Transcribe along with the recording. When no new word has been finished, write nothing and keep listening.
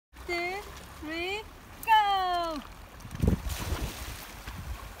3, go!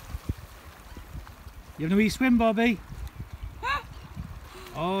 You having a wee swim, Bobby?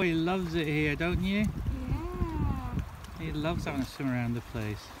 Oh, he loves it here, don't you? Yeah. He loves having a swim around the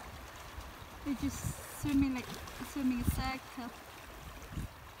place. They're just swimming a circle.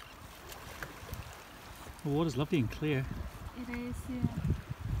 The water's lovely and clear. It is, yeah.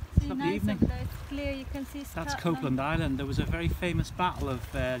 It's See, lovely nice evening. up there. It's clear. You can see Scotland. That's Copeland Island. There was a very famous battle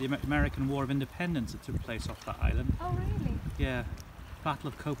of the American War of Independence that took place off that island. Oh, really? Yeah, Battle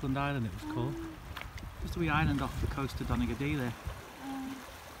of Copeland Island it was called. Just a wee island off the coast of Donegal there.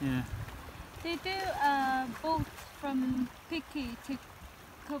 Yeah. They do boats from Picky to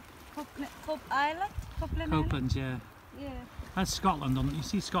Copeland Island. Copeland, yeah. Yeah. That's Scotland. You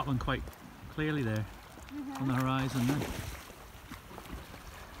see Scotland quite clearly there on the horizon there.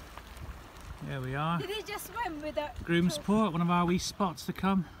 There we are. Did he just swim without... Groomsport, one of our wee spots to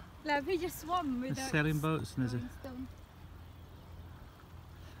come. Like, he just swam without... There's sailing boats and stone.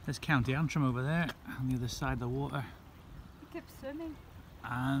 there's County Antrim over there on the other side of the water. He kept swimming.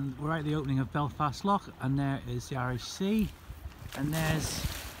 And we're at the opening of Belfast Loch, and there is the Irish Sea, and there's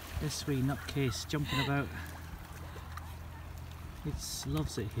this wee nutcase jumping about. It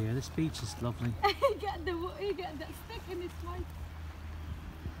loves it here. This beach is lovely. He got that stick in his mouth.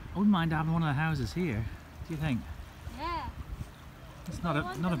 I wouldn't mind having one of the houses here. Do you think? Yeah. It's not a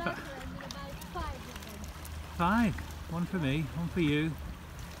bad. 5. One for me, one for you,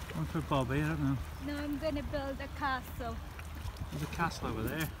 one for Bobby. I don't know. No, I'm gonna build a castle. There's a castle over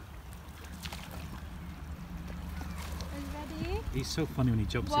there. Are you ready? He's so funny when he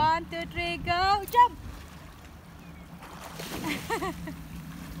jumps 1, 2, 3, go! Jump!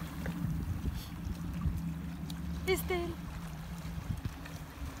 He's still.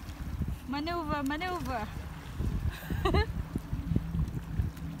 Maneuver, maneuver.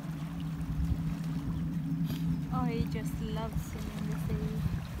 Oh, he just loves swimming the sea.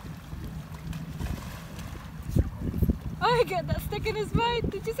 Oh, he got that stick in his mouth.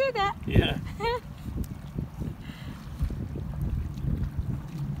 Did you see that? in. Yeah.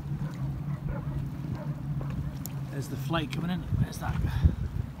 There's the flight coming in. There's that.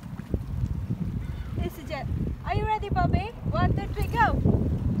 This is it. Are you ready, Bobby? 1, 2, 3, go!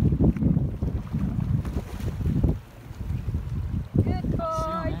 Good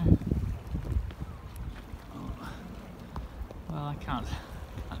boy. Oh. Well, I can't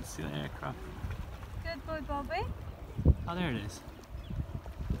see the aircraft. Good boy, Bobby. Oh, there it is.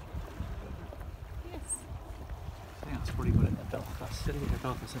 Yes. I think that's probably what in the Belfast City or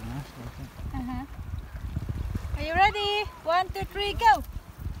Belfast International, I think. Are you ready? 1, 2, 3, go!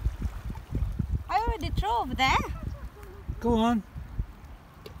 I already drove there. Go on.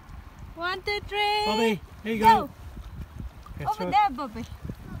 1, 2, 3. Bobby, here you go. go. Okay, Over throw it. there, Bobby.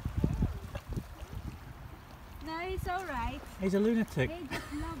 No, he's alright. He's a lunatic. He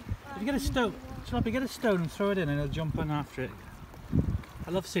just loves If you get a stone, Sloppy, get a stone and throw it in and he'll jump in after it.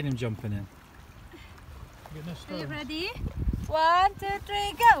 I love seeing him jumping in. Get no Are stones. you ready? 1, 2,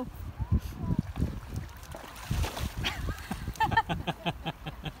 3, go!